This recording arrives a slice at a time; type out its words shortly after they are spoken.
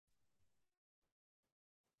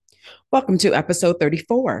Welcome to episode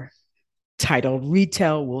 34, titled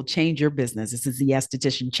Retail Will Change Your Business. This is the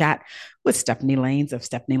Esthetician Chat with Stephanie Lanes of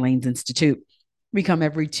Stephanie Lanes Institute. We come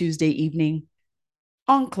every Tuesday evening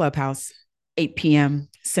on Clubhouse, 8 p.m.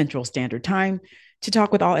 Central Standard Time, to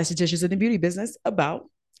talk with all estheticians in the beauty business about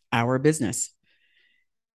our business.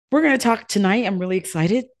 We're going to talk tonight. I'm really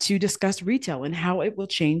excited to discuss retail and how it will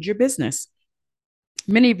change your business.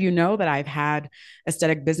 Many of you know that I've had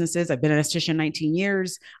aesthetic businesses. I've been an esthetician 19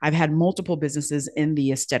 years. I've had multiple businesses in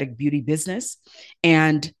the aesthetic beauty business.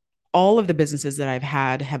 And all of the businesses that I've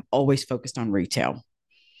had have always focused on retail.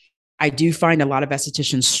 I do find a lot of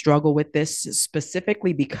estheticians struggle with this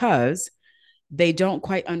specifically because they don't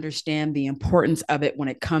quite understand the importance of it when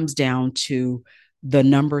it comes down to the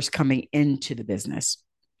numbers coming into the business.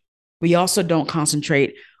 We also don't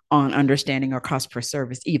concentrate on understanding our cost per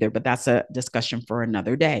service either, but that's a discussion for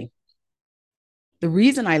another day. The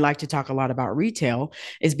reason I like to talk a lot about retail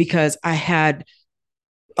is because I had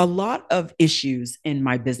a lot of issues in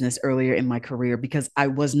my business earlier in my career because I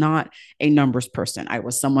was not a numbers person. I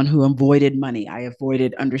was someone who avoided money. I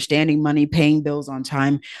avoided understanding money, paying bills on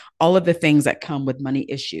time, all of the things that come with money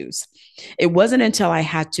issues. It wasn't until I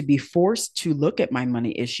had to be forced to look at my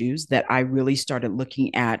money issues that I really started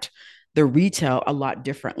looking at the retail a lot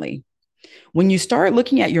differently. When you start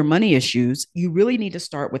looking at your money issues, you really need to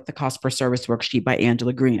start with the cost per service worksheet by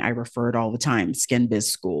Angela Green. I refer it all the time, Skin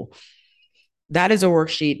Biz School. That is a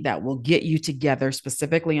worksheet that will get you together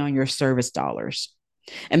specifically on your service dollars.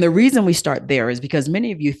 And the reason we start there is because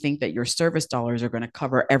many of you think that your service dollars are going to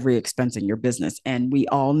cover every expense in your business. And we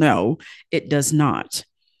all know it does not.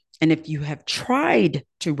 And if you have tried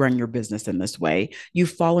to run your business in this way,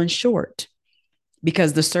 you've fallen short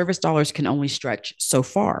because the service dollars can only stretch so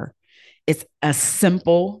far. It's a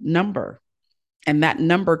simple number, and that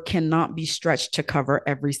number cannot be stretched to cover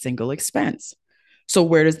every single expense. So,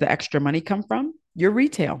 where does the extra money come from? Your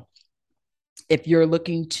retail. If you're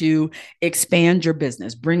looking to expand your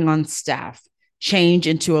business, bring on staff, change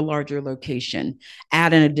into a larger location,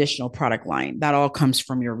 add an additional product line, that all comes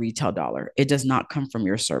from your retail dollar. It does not come from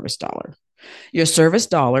your service dollar. Your service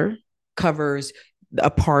dollar covers a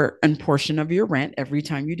part and portion of your rent every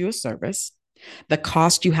time you do a service, the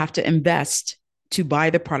cost you have to invest to buy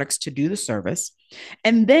the products to do the service,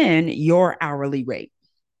 and then your hourly rate.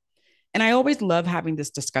 And I always love having this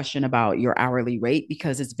discussion about your hourly rate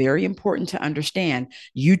because it's very important to understand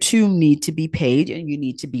you too need to be paid and you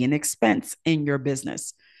need to be an expense in your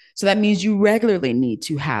business. So that means you regularly need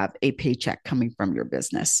to have a paycheck coming from your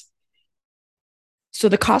business. So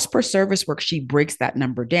the cost per service worksheet breaks that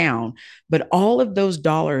number down, but all of those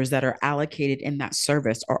dollars that are allocated in that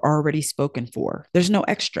service are already spoken for. There's no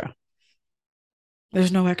extra.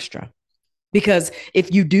 There's no extra. Because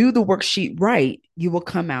if you do the worksheet right, you will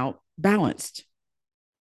come out balanced.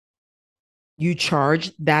 You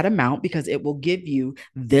charge that amount because it will give you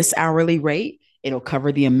this hourly rate. It'll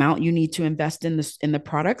cover the amount you need to invest in the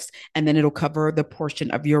products, and then it'll cover the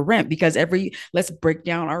portion of your rent. Because let's break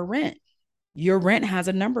down our rent. Your rent has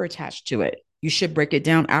a number attached to it. You should break it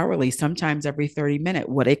down hourly, sometimes every 30 minutes,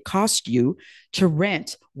 what it costs you to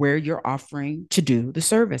rent where you're offering to do the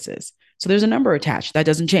services. So there's a number attached that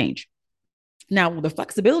doesn't change. Now, the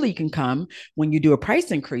flexibility can come when you do a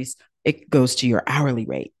price increase, it goes to your hourly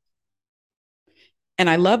rate. And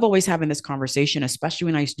I love always having this conversation, especially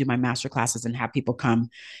when I used to do my master classes and have people come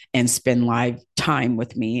and spend live time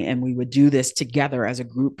with me. And we would do this together as a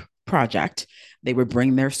group project. They would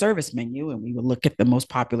bring their service menu and we would look at the most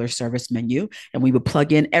popular service menu and we would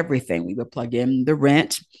plug in everything. We would plug in the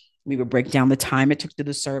rent. We would break down the time it took to do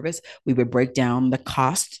the service. We would break down the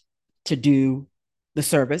cost to do the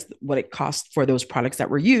service, what it cost for those products that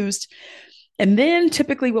were used. And then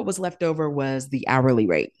typically what was left over was the hourly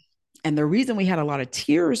rate. And the reason we had a lot of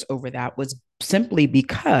tears over that was simply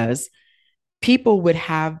because people would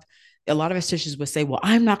have a lot of estheticians would say, well,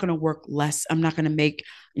 I'm not going to work less. I'm not going to make,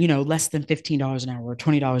 less than $15 an hour or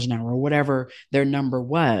 $20 an hour or whatever their number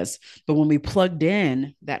was. But when we plugged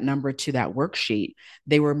in that number to that worksheet,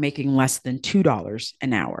 they were making less than $2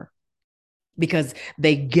 an hour because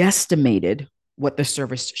they guesstimated what the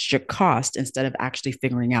service should cost instead of actually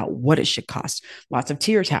figuring out what it should cost. Lots of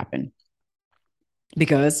tears happen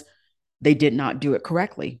because they did not do it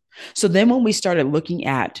correctly. So then when we started looking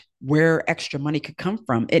at where extra money could come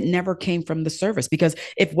from, it never came from the service because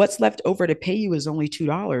if what's left over to pay you is only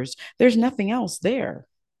 $2, there's nothing else there.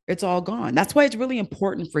 It's all gone. That's why it's really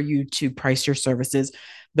important for you to price your services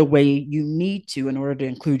the way you need to in order to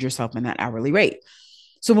include yourself in that hourly rate.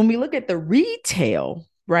 So when we look at the retail,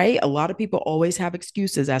 right, a lot of people always have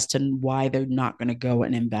excuses as to why they're not going to go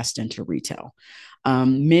and invest into retail.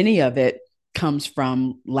 Many of it comes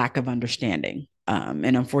from lack of understanding.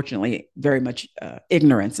 And unfortunately, very much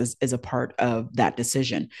ignorance is a part of that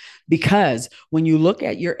decision. Because when you look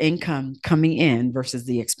at your income coming in versus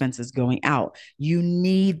the expenses going out, you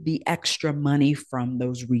need the extra money from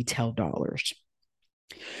those retail dollars.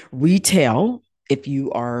 Retail, if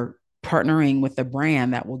you are partnering with a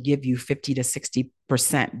brand that will give you 50 to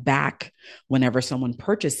 60% back whenever someone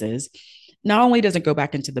purchases, not only does it go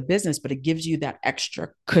back into the business, but it gives you that extra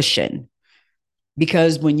cushion.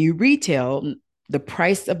 Because when you retail, the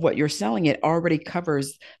price of what you're selling it already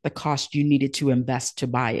covers the cost you needed to invest to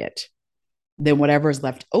buy it. Then whatever is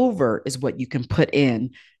left over is what you can put in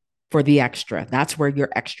for the extra. That's where your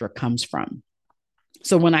extra comes from.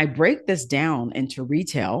 So when I break this down into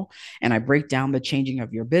retail and I break down the changing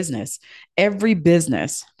of your business, every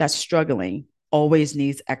business that's struggling always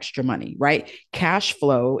needs extra money, right? Cash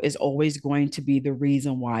flow is always going to be the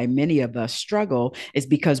reason why many of us struggle, is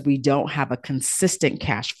because we don't have a consistent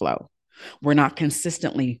cash flow. We're not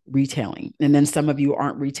consistently retailing. And then some of you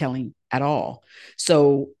aren't retailing at all.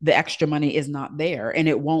 So the extra money is not there, and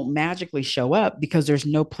it won't magically show up because there's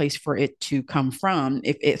no place for it to come from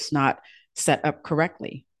if it's not set up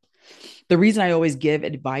correctly. The reason I always give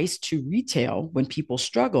advice to retail when people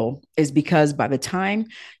struggle is because by the time,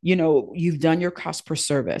 you've done your cost per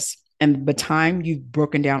service and the time you've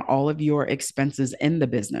broken down all of your expenses in the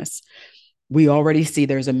business, we already see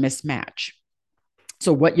there's a mismatch.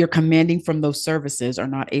 So what you're commanding from those services are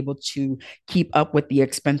not able to keep up with the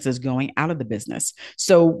expenses going out of the business.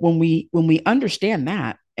 So when we understand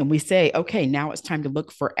that and we say, okay, now it's time to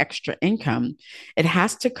look for extra income, it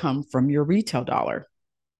has to come from your retail dollar.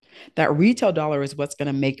 That retail dollar is what's going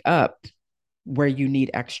to make up where you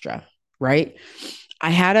need extra, right? I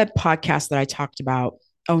had a podcast that I talked about.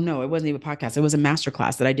 Oh no, it wasn't even a podcast. It was a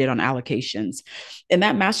masterclass that I did on allocations. And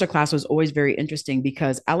that masterclass was always very interesting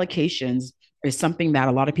because allocations is something that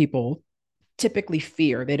a lot of people typically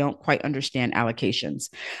fear. They don't quite understand allocations.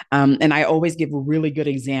 And I always give really good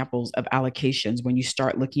examples of allocations when you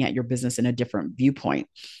start looking at your business in a different viewpoint,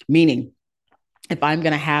 meaning if I'm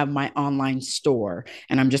going to have my online store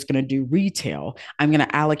and I'm just going to do retail, I'm going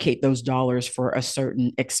to allocate those dollars for a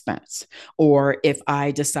certain expense. Or if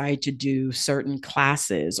I decide to do certain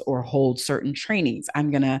classes or hold certain trainings,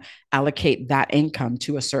 I'm going to allocate that income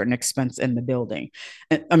to a certain expense in the building.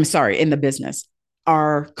 I'm sorry, in the business.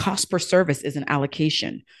 Our cost per service is an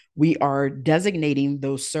allocation. We are designating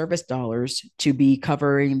those service dollars to be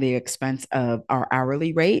covering the expense of our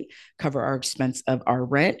hourly rate, cover our expense of our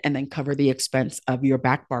rent, and then cover the expense of your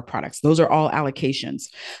back bar products. Those are all allocations.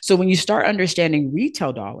 So when you start understanding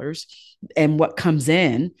retail dollars and what comes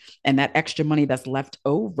in and that extra money that's left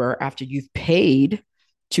over after you've paid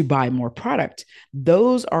to buy more product,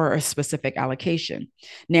 those are a specific allocation.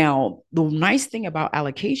 Now, the nice thing about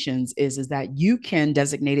allocations is that you can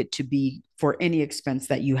designate it to be for any expense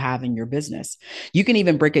that you have in your business. You can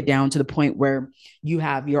even break it down to the point where you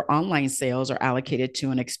have your online sales are allocated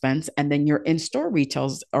to an expense, and then your in-store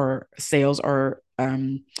retails or sales are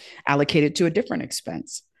allocated to a different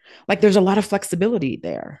expense. Like there's a lot of flexibility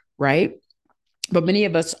there, right? But many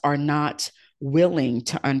of us are not willing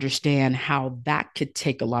to understand how that could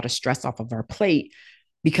take a lot of stress off of our plate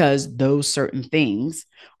because those certain things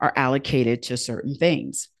are allocated to certain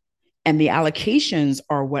things. And the allocations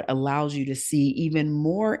are what allows you to see even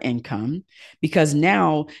more income because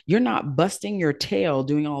now you're not busting your tail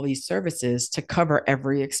doing all these services to cover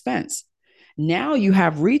every expense. Now you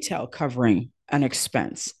have retail covering an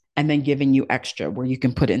expense and then giving you extra where you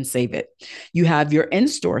can put it and save it. You have your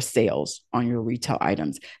in-store sales on your retail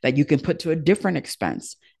items that you can put to a different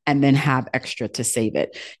expense and then have extra to save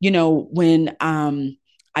it. When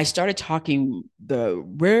I started talking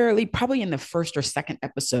probably in the first or second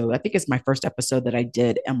episode, I think it's my first episode that I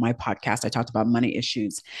did on my podcast, I talked about money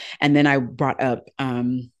issues. And then I brought up,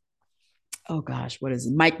 oh gosh, what is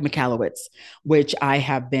it? Mike Michalowicz, which I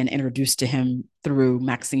have been introduced to him through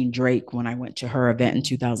Maxine Drake when I went to her event in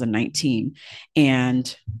 2019.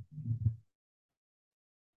 And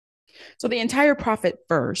so the entire Profit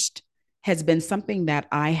First has been something that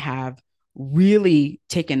I have really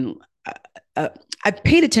taken. I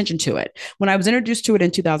paid attention to it when I was introduced to it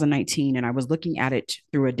in 2019, and I was looking at it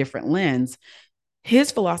through a different lens.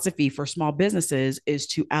 His philosophy for small businesses is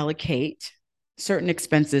to allocate certain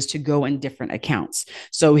expenses to go in different accounts.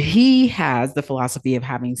 So he has the philosophy of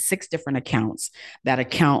having 6 different accounts that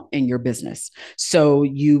account in your business. So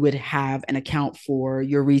you would have an account for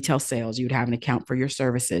your retail sales, you would have an account for your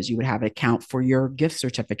services, you would have an account for your gift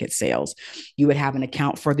certificate sales, you would have an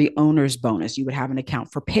account for the owner's bonus, you would have an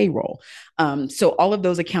account for payroll. So all of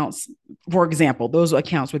those accounts, for example, those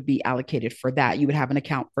accounts would be allocated for that. You would have an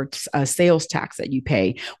account for sales tax that you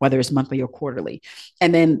pay, whether it's monthly or quarterly.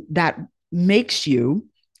 And then that makes you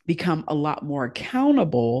become a lot more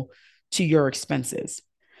accountable to your expenses.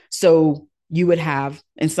 So you would have,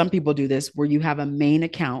 and some people do this, where you have a main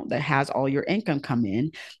account that has all your income come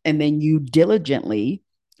in, and then you diligently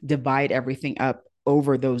divide everything up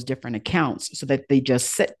over those different accounts so that they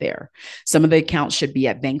just sit there. Some of the accounts should be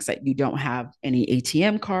at banks that you don't have any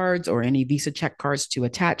ATM cards or any Visa check cards to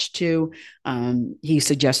attach to. He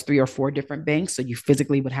suggests 3 or 4 different banks, so you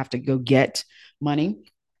physically would have to go get money.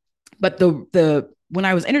 But the when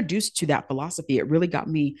I was introduced to that philosophy, it really got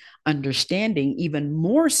me understanding even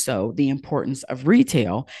more so the importance of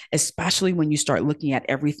retail, especially when you start looking at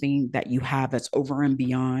everything that you have that's over and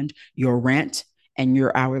beyond your rent and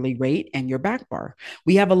your hourly rate and your back bar.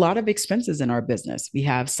 We have a lot of expenses in our business. We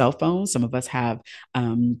have cell phones. Some of us have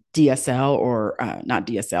DSL or not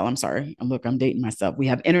DSL. I'm sorry. I'm dating myself. We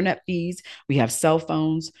have internet fees. We have cell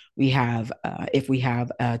phones. We have, if we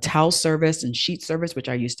have a towel service and sheet service, which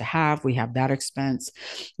I used to have, we have that expense.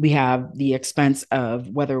 We have the expense of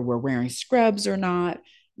whether we're wearing scrubs or not.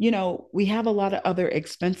 We have a lot of other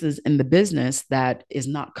expenses in the business that is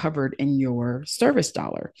not covered in your service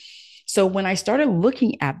dollar. So when I started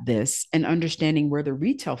looking at this and understanding where the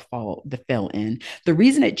retail fell in, the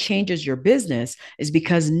reason it changes your business is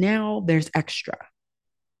because now there's extra.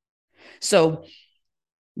 So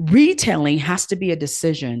retailing has to be a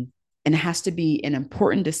decision, and it has to be an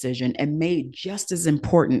important decision and made just as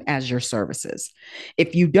important as your services.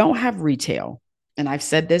 If you don't have retail, and I've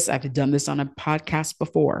said this, I've done this on a podcast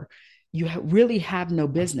before, you really have no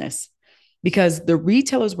business, because the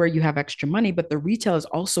retail is where you have extra money, but the retail is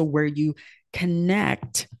also where you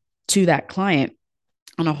connect to that client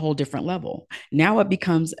on a whole different level. Now it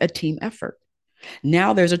becomes a team effort.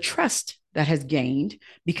 Now there's a trust that has gained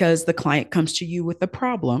because the client comes to you with a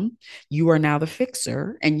problem. You are now the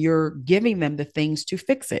fixer and you're giving them the things to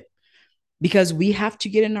fix it. Because we have to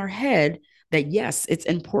get in our head that yes, it's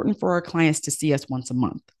important for our clients to see us once a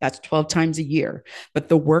month. That's 12 times a year. But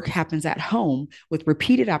the work happens at home with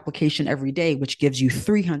repeated application every day, which gives you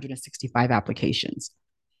 365 applications.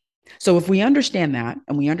 So if we understand that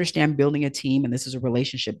and we understand building a team and this is a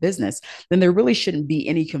relationship business, then there really shouldn't be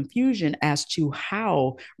any confusion as to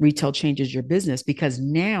how retail changes your business, because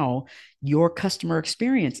now your customer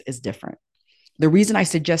experience is different. The reason I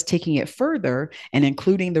suggest taking it further and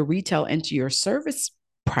including the retail into your service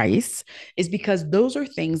price is because those are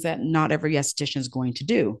things that not every esthetician is going to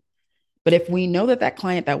do. But if we know that that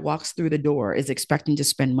client that walks through the door is expecting to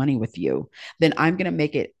spend money with you, then I'm going to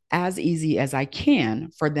make it as easy as I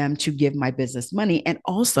can for them to give my business money and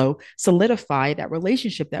also solidify that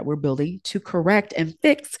relationship that we're building to correct and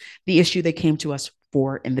fix the issue they came to us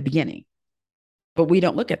for in the beginning. But we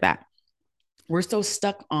don't look at that. We're so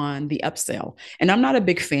stuck on the upsell. And I'm not a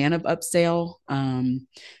big fan of upsell.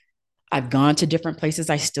 I've gone to different places.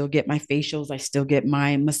 I still get my facials. I still get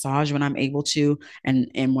my massage when I'm able to.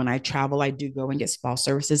 And when I travel, I do go and get spa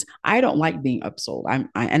services. I don't like being upsold.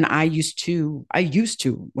 I used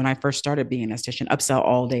to when I first started being an esthetician, upsell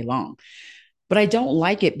all day long. But I don't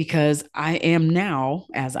like it because I am now,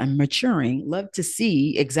 as I'm maturing, love to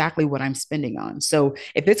see exactly what I'm spending on. So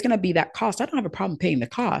if it's going to be that cost, I don't have a problem paying the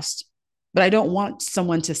cost, but I don't want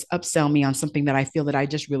someone to upsell me on something that I feel that I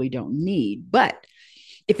just really don't need. But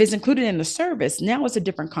if it's included in the service, now it's a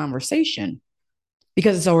different conversation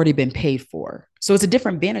because it's already been paid for. So it's a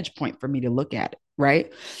different vantage point for me to look at it,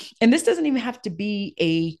 right? And this doesn't even have to be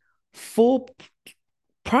a full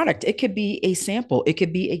product. It could be a sample. It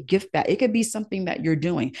could be a gift bag. It could be something that you're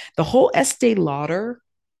doing. The whole Estee Lauder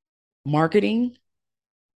marketing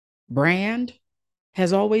brand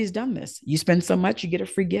has always done this. You spend so much, you get a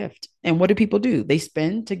free gift. And what do people do? They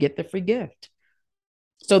spend to get the free gift.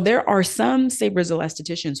 So there are some Sabrazel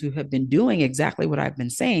estheticians who have been doing exactly what I've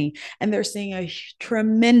been saying, and they're seeing a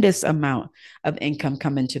tremendous amount of income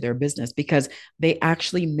come into their business because they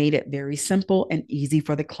actually made it very simple and easy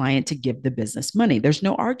for the client to give the business money. There's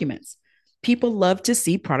no arguments. People love to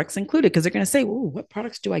see products included because they're going to say, "Oh, what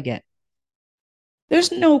products do I get?"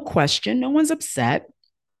 There's no question. No one's upset.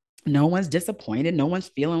 No one's disappointed. No one's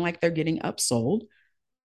feeling like they're getting upsold.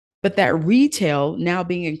 But that retail now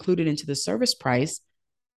being included into the service price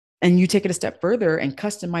and you take it a step further and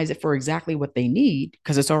customize it for exactly what they need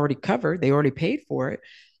because it's already covered, they already paid for it,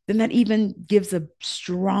 then that even gives a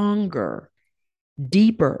stronger,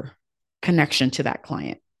 deeper connection to that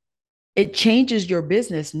client. It changes your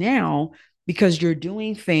business now because you're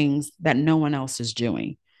doing things that no one else is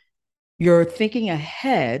doing. You're thinking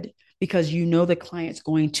ahead because you know the client's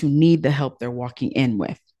going to need the help they're walking in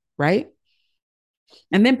with, right?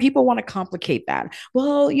 And then people want to complicate that.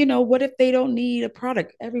 Well, what if they don't need a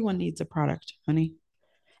product? Everyone needs a product, honey.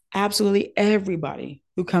 Absolutely everybody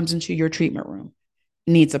who comes into your treatment room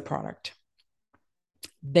needs a product.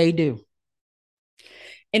 They do.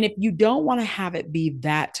 And if you don't want to have it be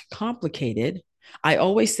that complicated, I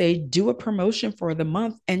always say do a promotion for the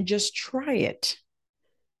month and just try it.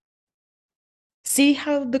 See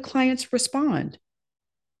how the clients respond.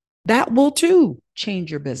 That will too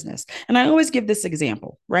change your business. And I always give this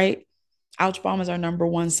example, right? Ouch Balm is our number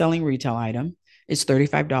one selling retail item. It's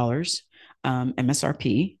 $35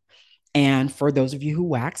 MSRP. And for those of you who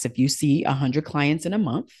wax, if you see 100 clients in a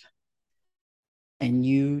month and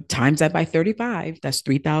you times that by 35, that's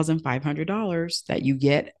 $3,500 that you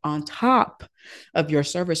get on top of your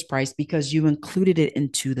service price because you included it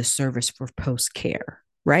into the service for post care,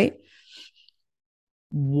 right?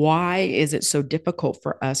 Why is it so difficult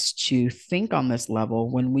for us to think on this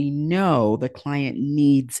level when we know the client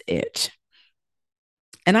needs it?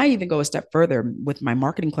 And I even go a step further with my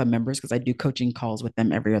marketing club members because I do coaching calls with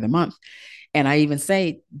them every other month. And I even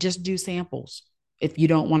say, just do samples if you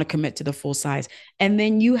don't want to commit to the full size. And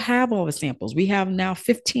then you have all the samples. We have now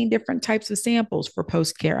 15 different types of samples for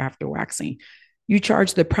post care after waxing. You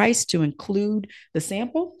charge the price to include the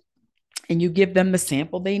sample and you give them the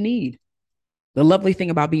sample they need. The lovely thing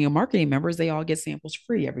about being a marketing member is they all get samples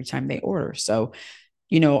free every time they order. So,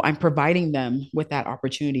 I'm providing them with that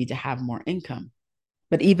opportunity to have more income.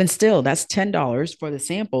 But even still, that's $10 for the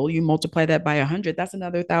sample. You multiply that by 100, that's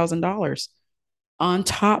another $1,000 on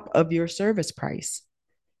top of your service price.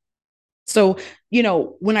 So,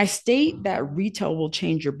 when I state that retail will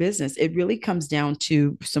change your business, it really comes down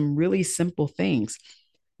to some really simple things.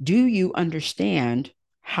 Do you understand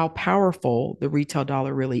how powerful the retail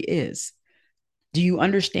dollar really is? Do you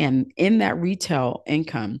understand in that retail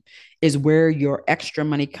income is where your extra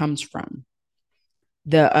money comes from?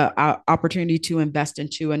 The opportunity to invest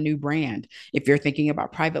into a new brand. If you're thinking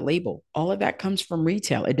about private label, all of that comes from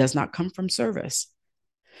retail. It does not come from service.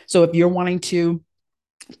 So if you're wanting to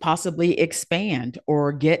possibly expand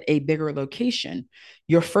or get a bigger location,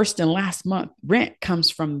 your first and last month rent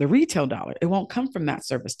comes from the retail dollar. It won't come from that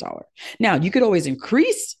service dollar. Now, you could always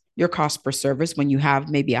increase your cost per service when you have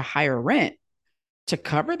maybe a higher rent to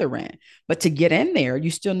cover the rent, but to get in there,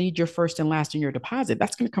 you still need your first and last in your deposit.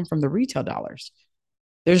 That's going to come from the retail dollars.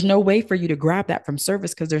 There's no way for you to grab that from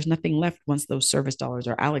service because there's nothing left once those service dollars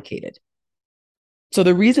are allocated. So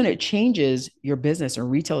the reason it changes your business, or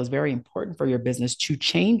retail is very important for your business to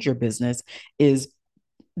change your business, is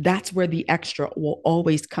that's where the extra will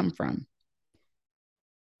always come from.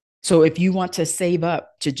 So if you want to save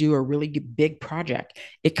up to do a really big project,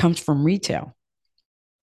 it comes from retail.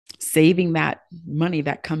 Saving that money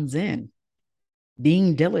that comes in,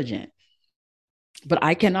 being diligent. But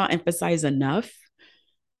I cannot emphasize enough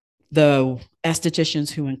the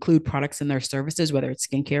estheticians who include products in their services, whether it's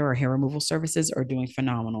skincare or hair removal services, are doing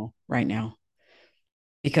phenomenal right now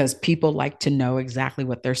because people like to know exactly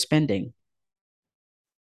what they're spending.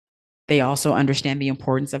 They also understand the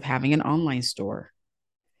importance of having an online store.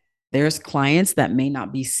 There's clients that may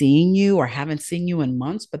not be seeing you or haven't seen you in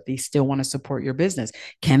months, but they still want to support your business.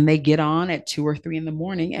 Can they get on at 2 or 3 in the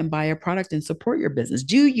morning and buy a product and support your business?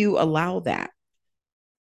 Do you allow that?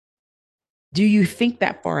 Do you think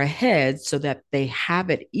that far ahead so that they have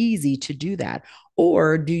it easy to do that?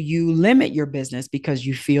 Or do you limit your business because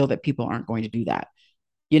you feel that people aren't going to do that?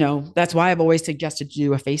 That's why I've always suggested to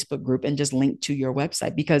do a Facebook group and just link to your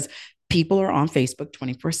website because people are on Facebook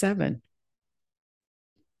 24/7.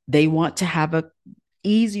 They want to have a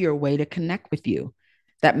easier way to connect with you.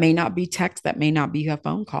 That may not be text, that may not be a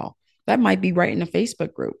phone call. That might be right in a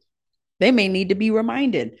Facebook group. They may need to be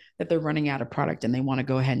reminded that they're running out of product and they want to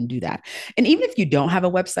go ahead and do that. And even if you don't have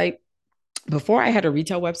a website, before I had a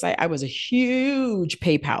retail website, I was a huge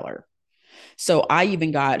PayPaler. So I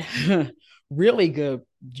even got really good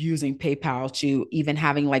using PayPal to even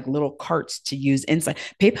having like little carts to use inside.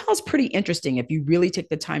 PayPal is pretty interesting if you really take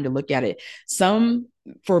the time to look at it.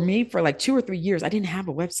 For me, for like 2 or 3 years, I didn't have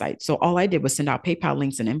a website. So all I did was send out PayPal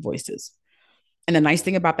links and invoices. And the nice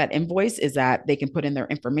thing about that invoice is that they can put in their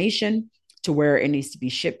information to where it needs to be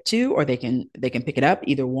shipped to, or they can pick it up.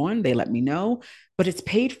 Either one, they let me know, but it's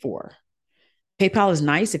paid for. PayPal is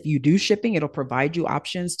nice. If you do shipping, it'll provide you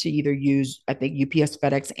options to either use, I think, UPS,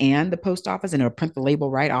 FedEx, and the post office, and it'll print the label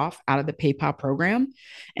right off out of the PayPal program.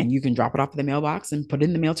 And you can drop it off in the mailbox and put it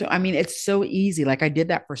in the mail too. I mean, it's so easy. Like I did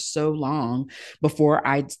that for so long before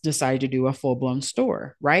I decided to do a full blown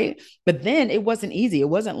store, right? But then it wasn't easy. It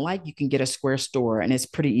wasn't like you can get a Square store and it's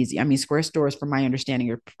pretty easy. I mean, Square stores, from my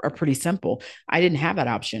understanding, are pretty simple. I didn't have that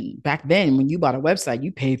option. Back then, when you bought a website,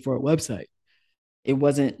 you paid for a website. It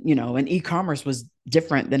wasn't, and e-commerce was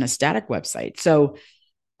different than a static website. So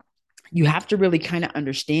you have to really kind of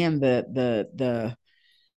understand the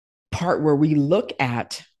part where we look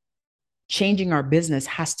at changing our business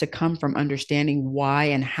has to come from understanding why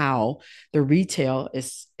and how the retail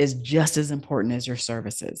is just as important as your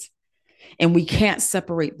services. And we can't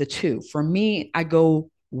separate the two. For me, I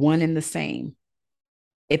go one and the same.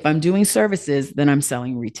 If I'm doing services, then I'm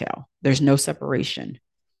selling retail. There's no separation.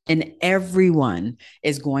 And everyone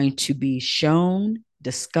is going to be shown,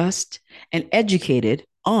 discussed, and educated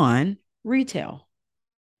on retail.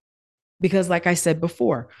 Because, like I said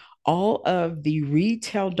before, all of the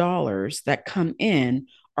retail dollars that come in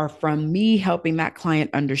are from me helping that client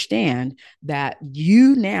understand that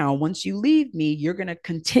you now, once you leave me, you're going to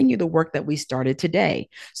continue the work that we started today.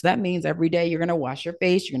 So that means every day you're going to wash your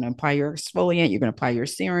face, you're going to apply your exfoliant, you're going to apply your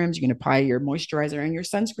serums, you're going to apply your moisturizer and your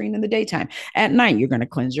sunscreen in the daytime. At night, you're going to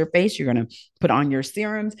cleanse your face, you're going to put on your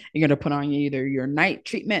serums, you're going to put on either your night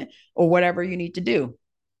treatment or whatever you need to do.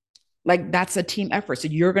 Like that's a team effort. So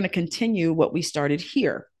you're going to continue what we started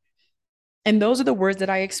here. And those are the words that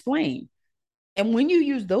I explain. And when you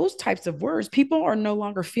use those types of words, people are no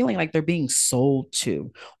longer feeling like they're being sold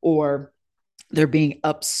to or they're being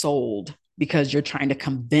upsold because you're trying to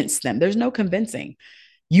convince them. There's no convincing.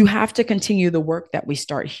 You have to continue the work that we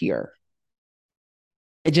start here.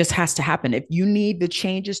 It just has to happen. If you need the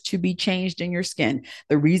changes to be changed in your skin,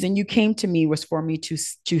 the reason you came to me was for me to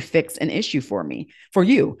fix an issue for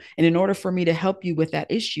you. And in order for me to help you with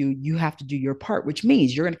that issue, you have to do your part, which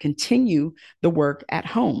means you're going to continue the work at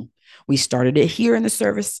home. We started it here in the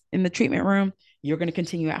service, in the treatment room. You're going to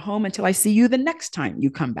continue at home until I see you the next time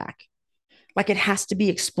you come back. Like it has to be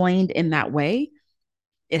explained in that way.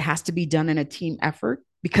 It has to be done in a team effort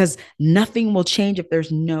because nothing will change if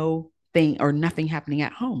there's no thing or nothing happening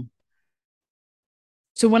at home.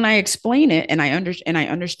 So when I explain it and I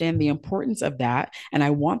understand the importance of that and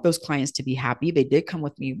I want those clients to be happy, they did come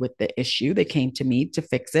with me with the issue. They came to me to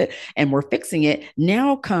fix it and we're fixing it.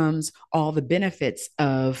 Now comes all the benefits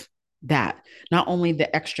of that. Not only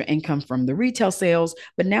the extra income from the retail sales,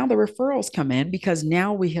 but now the referrals come in because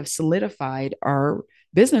now we have solidified our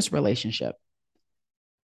business relationship.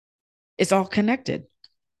 It's all connected.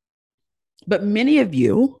 But many of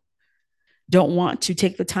you don't want to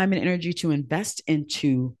take the time and energy to invest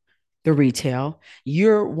into the retail.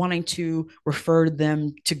 You're wanting to refer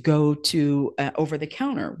them to go to over the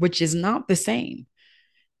counter, which is not the same.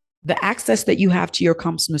 The access that you have to your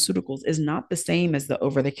cosmeceuticals is not the same as the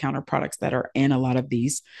over the counter products that are in a lot of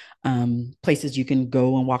these places you can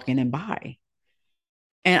go and walk in and buy.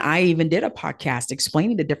 And I even did a podcast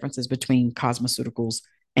explaining the differences between cosmeceuticals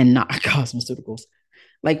and not cosmeceuticals.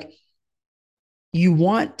 Like you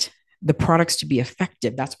want the products to be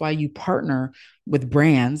effective. That's why you partner with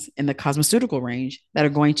brands in the cosmeceutical range that are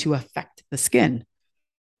going to affect the skin.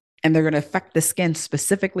 And they're going to affect the skin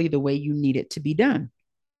specifically the way you need it to be done.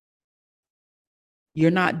 You're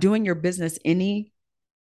not doing your business any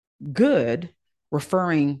good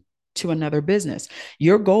referring to another business.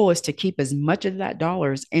 Your goal is to keep as much of that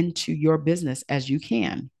dollars into your business as you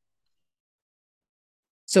can.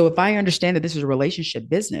 So if I understand that this is a relationship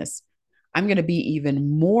business, I'm going to be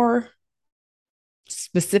even more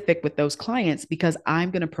specific with those clients because I'm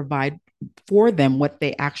going to provide for them what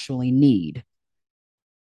they actually need.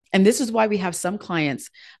 And this is why we have some clients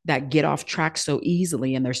that get off track so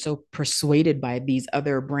easily and they're so persuaded by these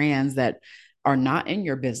other brands that are not in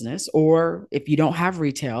your business, or if you don't have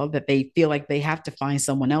retail, that they feel like they have to find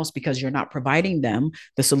someone else because you're not providing them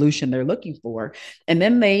the solution they're looking for. And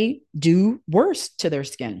then they do worse to their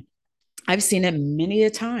skin. I've seen it many a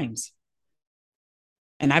times.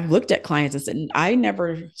 And I've looked at clients and said, I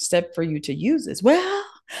never said for you to use this. Well,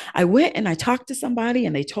 I went and I talked to somebody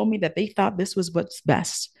and they told me that they thought this was what's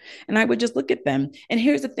best. And I would just look at them. And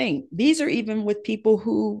here's the thing, these are even with people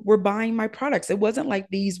who were buying my products. It wasn't like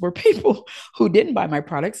these were people who didn't buy my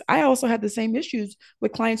products. I also had the same issues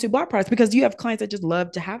with clients who bought products because you have clients that just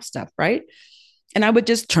love to have stuff, right? And I would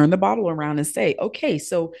just turn the bottle around and say, okay,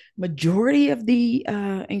 so majority of the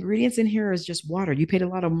ingredients in here is just water. You paid a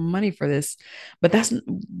lot of money for this, but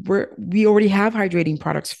we already have hydrating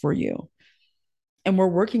products for you. And we're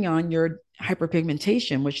working on your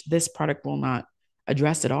hyperpigmentation, which this product will not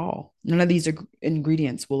address it all. None of these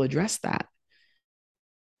ingredients will address that.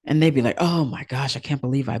 And they'd be like, oh my gosh, I can't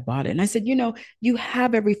believe I bought it. And I said, you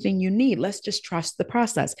have everything you need. Let's just trust the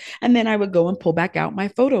process. And then I would go and pull back out my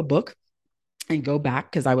photo book and go back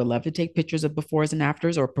because I would love to take pictures of befores and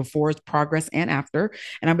afters, or before progress and after.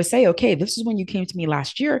 And I would say, okay, this is when you came to me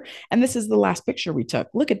last year. And this is the last picture we took.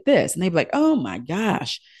 Look at this. And they'd be like, oh my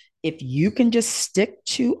gosh, if you can just stick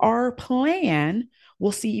to our plan,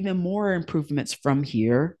 we'll see even more improvements from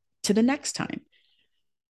here to the next time.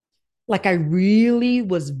 Like, I really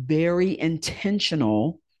was very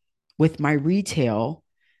intentional with my retail,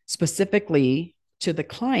 specifically to the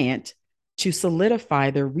client, to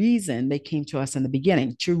solidify the reason they came to us in the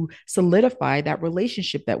beginning, to solidify that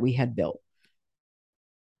relationship that we had built.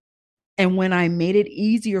 And when I made it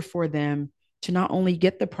easier for them to not only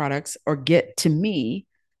get the products or get to me,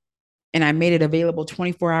 and I made it available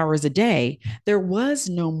 24 hours a day, there was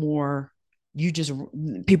no more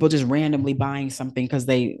people just randomly buying something because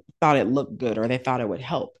they thought it looked good or they thought it would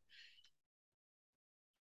help.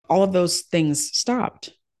 All of those things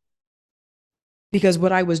stopped because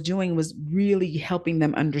what I was doing was really helping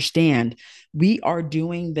them understand we are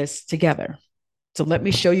doing this together. So let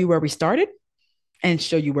me show you where we started and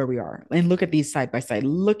show you where we are, and look at these side by side.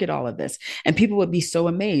 Look at all of this. And people would be so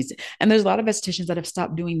amazed. And there's a lot of estheticians that have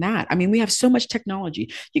stopped doing that. I mean, we have so much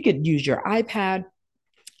technology. You could use your iPad,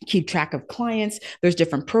 keep track of clients. There's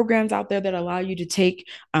different programs out there that allow you to take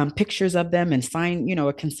pictures of them and sign,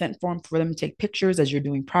 a consent form for them to take pictures as you're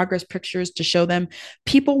doing progress pictures to show them.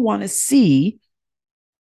 People want to see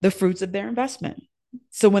the fruits of their investment.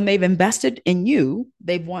 So when they've invested in you,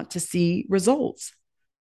 they want to see results.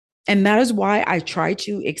 And that is why I try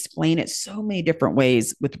to explain it so many different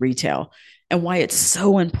ways with retail, and why it's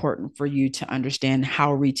so important for you to understand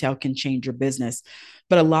how retail can change your business.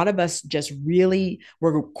 But a lot of us just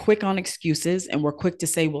we're quick on excuses, and we're quick to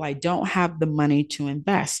say, well, I don't have the money to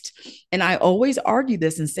invest. And I always argue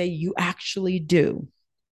this and say, you actually do.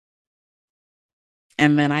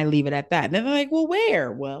 And then I leave it at that. And then they're like, well,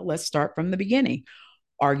 where? Well, let's start from the beginning.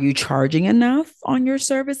 Are you charging enough on your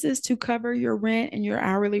services to cover your rent and your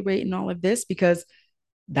hourly rate and all of this? Because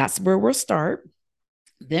that's where we'll start.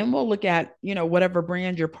 Then we'll look at, whatever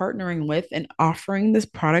brand you're partnering with and offering this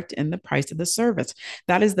product and the price of the service.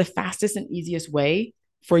 That is the fastest and easiest way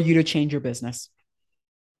for you to change your business.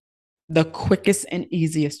 The quickest and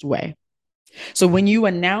easiest way. So when you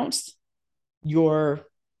announce your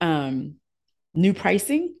new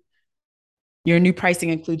pricing, your new pricing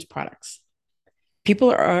includes products.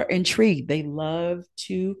 People are intrigued. They love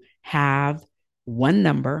to have one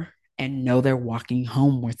number and know they're walking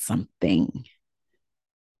home with something.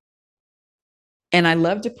 And I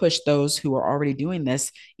love to push those who are already doing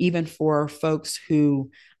this, even for folks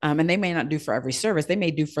who, and they may not do for every service, they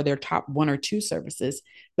may do for their top one or two services.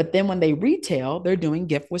 But then when they retail, they're doing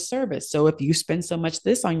gift with service. So if you spend so much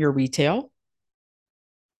this on your retail,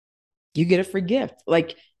 you get a free gift.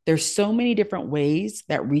 Like, there's so many different ways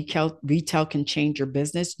that retail can change your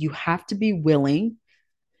business. You have to be willing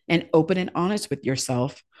and open and honest with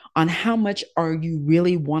yourself on how much are you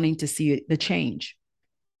really wanting to see the change,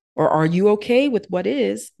 or are you okay with what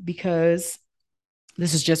is because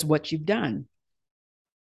this is just what you've done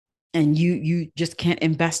and you just can't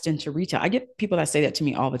invest into retail. I get people that say that to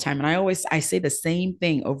me all the time, and I say the same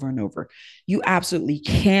thing over and over. You absolutely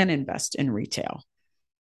can invest in retail.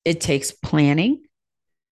 It takes planning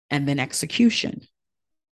and then execution.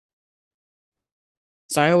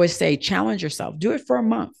 So I always say, challenge yourself. Do it for a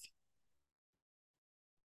month.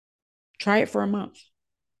 Try it for a month.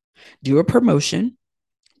 Do a promotion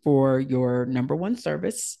for your number one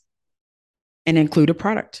service and include a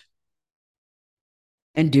product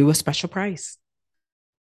and do a special price.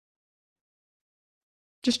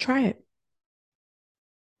 Just try it.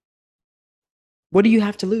 What do you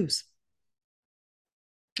have to lose?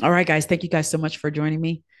 All right, guys. Thank you guys so much for joining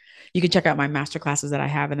me. You can check out my masterclasses that I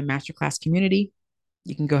have in the masterclass community.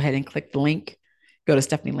 You can go ahead and click the link, go to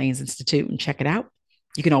Stephanie Lanes Institute and check it out.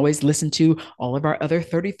 You can always listen to all of our other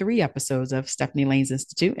 33 episodes of Stephanie Lanes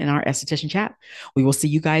Institute in our esthetician chat. We will see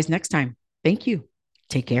you guys next time. Thank you.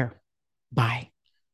 Take care. Bye.